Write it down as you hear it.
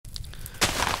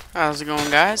How's it going,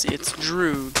 guys? It's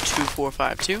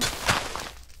Drew2452,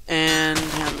 and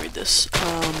let me read this.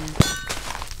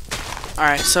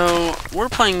 Alright, so we're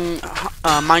playing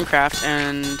Minecraft,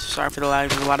 and sorry for the lag,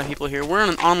 there's a lot of people here. We're in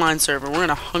an online server, we're in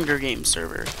a Hunger Games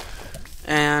server,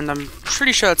 and I'm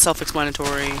pretty sure that's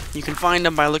self-explanatory. You can find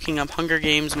them by looking up Hunger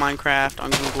Games Minecraft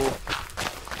on Google.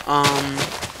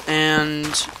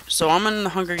 And so I'm in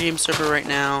the Hunger Games server right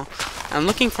now. I'm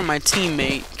looking for my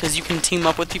teammate, because you can team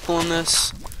up with people in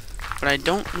this. But I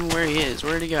don't know where he is.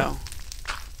 Where'd he go?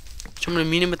 So I'm going to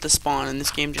meet him at the spawn, and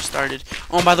this game just started.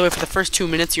 Oh, and by the way, for the first 2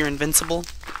 minutes, you're invincible.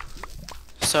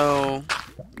 So,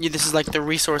 yeah, this is like the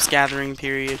resource gathering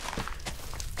period.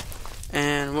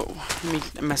 And, let me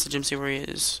message him, see where he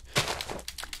is.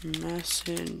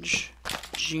 Message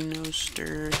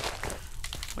Genoster,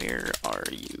 where are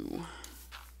you?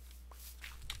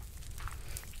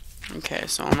 Okay,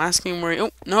 so I'm asking him where he...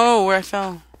 Oh, no, where I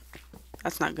fell.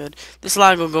 That's not good. This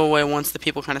lag will go away once the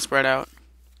people kind of spread out.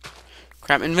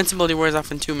 Crap, invincibility wears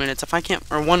off in 2 minutes. If I can't,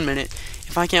 or 1 minute.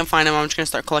 If I can't find him, I'm just gonna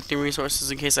start collecting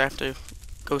resources in case I have to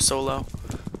go solo.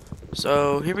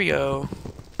 So, here we go.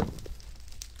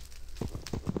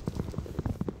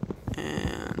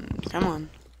 And, come on.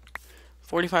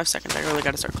 45 seconds, I really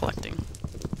gotta start collecting.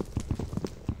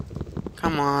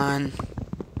 Come on.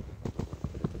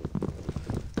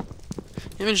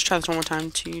 Let me just try this one more time.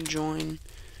 To join...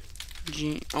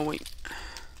 Oh, wait.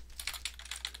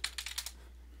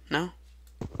 No?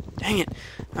 Dang it.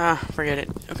 Forget it.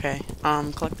 Okay.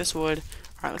 Collect this wood.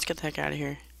 Alright, let's get the heck out of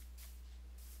here.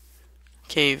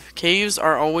 Cave. Caves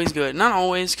are always good. Not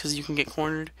always, because you can get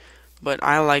cornered. But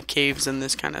I like caves in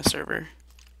this kind of server.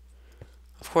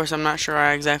 Of course, I'm not sure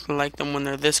I exactly like them when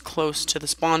they're this close to the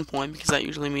spawn point, because that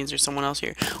usually means there's someone else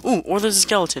here. Ooh, or there's a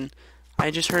skeleton.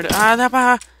 I just heard...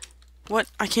 What?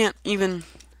 I can't even...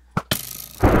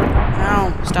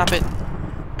 Ow, stop it.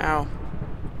 Ow.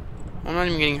 I'm not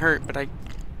even getting hurt, but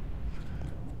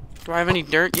Do I have any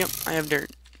dirt? Yep, I have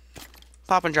dirt.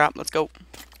 Pop and drop, let's go.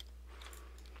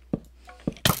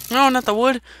 No, not the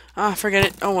wood. Forget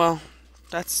it. Oh well.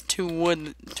 That's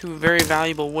two very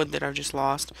valuable wood that I've just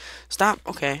lost. Stop.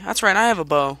 Okay, that's right, I have a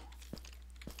bow.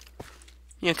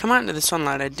 Yeah, come out into the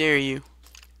sunlight, I dare you.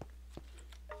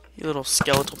 You little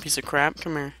skeletal piece of crap.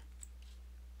 Come here.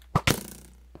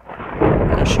 I'm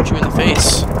gonna shoot you in the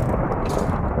face.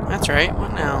 That's right.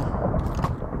 What now?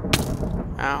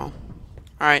 Ow.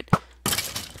 Alright.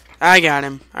 I got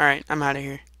him. Alright, I'm out of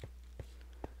here.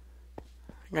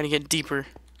 I gotta get deeper.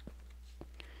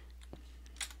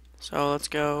 So let's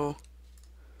go.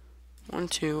 1,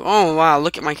 2. Oh wow,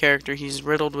 look at my character. He's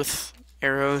riddled with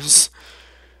arrows.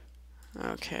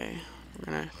 Okay. I'm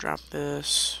gonna drop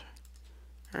this.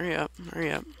 Hurry up.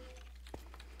 Hurry up.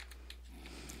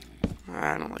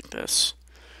 I don't like this.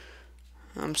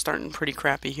 I'm starting pretty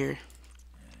crappy here.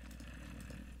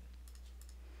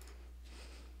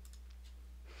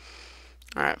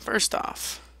 Alright, first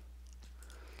off,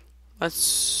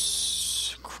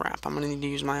 crap, I'm gonna need to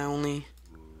use my only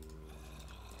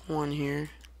one here.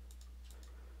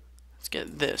 Let's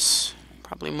get this.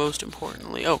 Probably most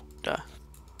importantly. Oh, duh.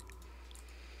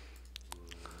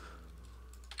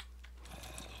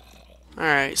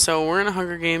 Alright, so we're in a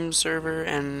Hunger Games server,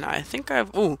 and I think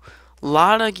I've... Ooh, a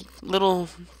lot of little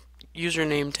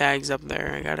username tags up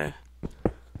there. I gotta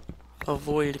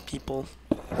avoid people,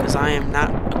 because I am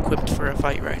not equipped for a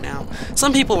fight right now.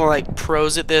 Some people are like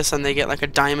pros at this, and they get like a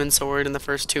diamond sword in the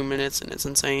first 2 minutes, and it's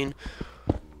insane.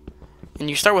 And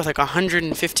you start with like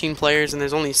 115 players, and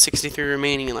there's only 63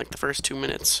 remaining in like the first 2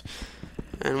 minutes.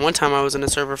 And one time I was in a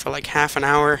server for like half an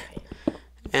hour,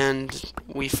 and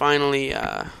we finally...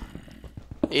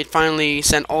 It finally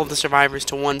sent all the survivors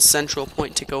to one central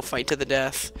point to go fight to the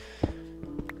death.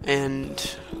 And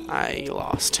I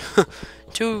lost.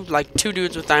 two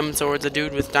dudes with diamond swords, a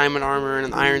dude with diamond armor, and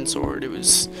an iron sword. It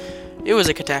was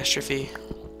a catastrophe.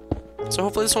 So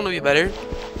hopefully this one will be better.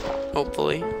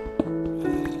 Hopefully.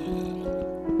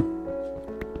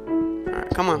 Alright,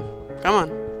 come on. Come on.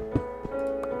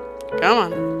 Come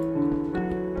on.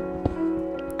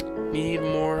 Need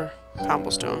more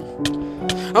cobblestone.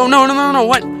 Oh, no, no, no, no,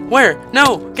 what? Where?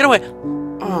 No, get away.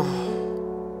 Oh.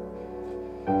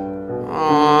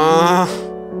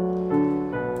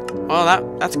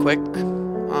 Well, that's quick.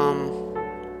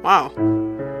 Wow.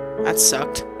 That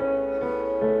sucked.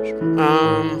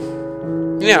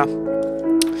 Yeah.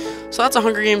 So that's a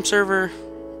Hunger Games server.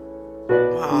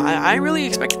 Wow, I really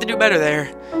expected to do better there.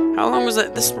 How long was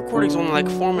that? This recording's only like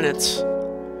 4 minutes.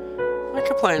 I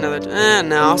could play another...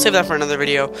 no, I'll save that for another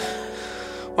video.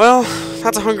 Well,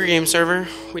 that's a Hunger Games server.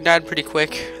 We died pretty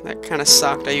quick. That kind of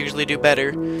sucked. I usually do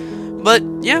better. But,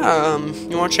 yeah,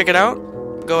 you want to check it out?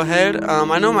 go ahead.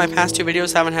 I know my past two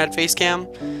videos haven't had face cam.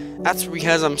 That's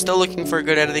because I'm still looking for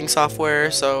good editing software,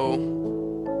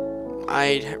 so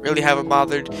I really haven't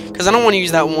bothered. Because I don't want to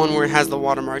use that one where it has the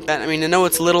watermark. I mean, I know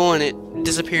it's little and it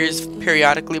disappears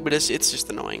periodically, but it's just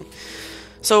annoying.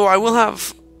 So I will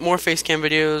have more face cam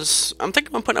videos. I'm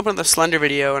thinking of putting up another Slender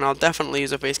video, and I'll definitely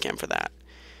use a face cam for that.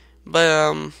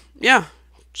 But, yeah.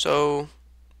 So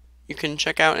you can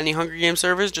check out any Hunger Games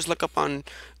servers. Just look up on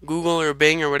Google or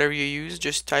Bing or whatever you use.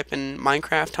 Just type in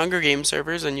Minecraft Hunger Games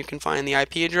servers and you can find the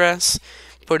IP address.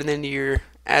 Put it into your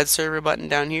add server button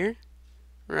down here.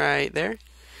 Right there.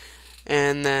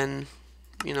 And then,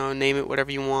 name it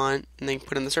whatever you want. And then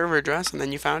put in the server address and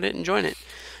then you found it and join it.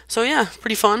 So yeah,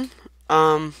 pretty fun.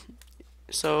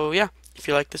 So yeah, if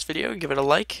you like this video, give it a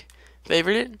like,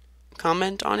 favorite it,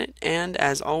 comment on it, and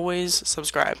as always,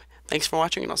 subscribe. Thanks for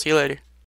watching and I'll see you later.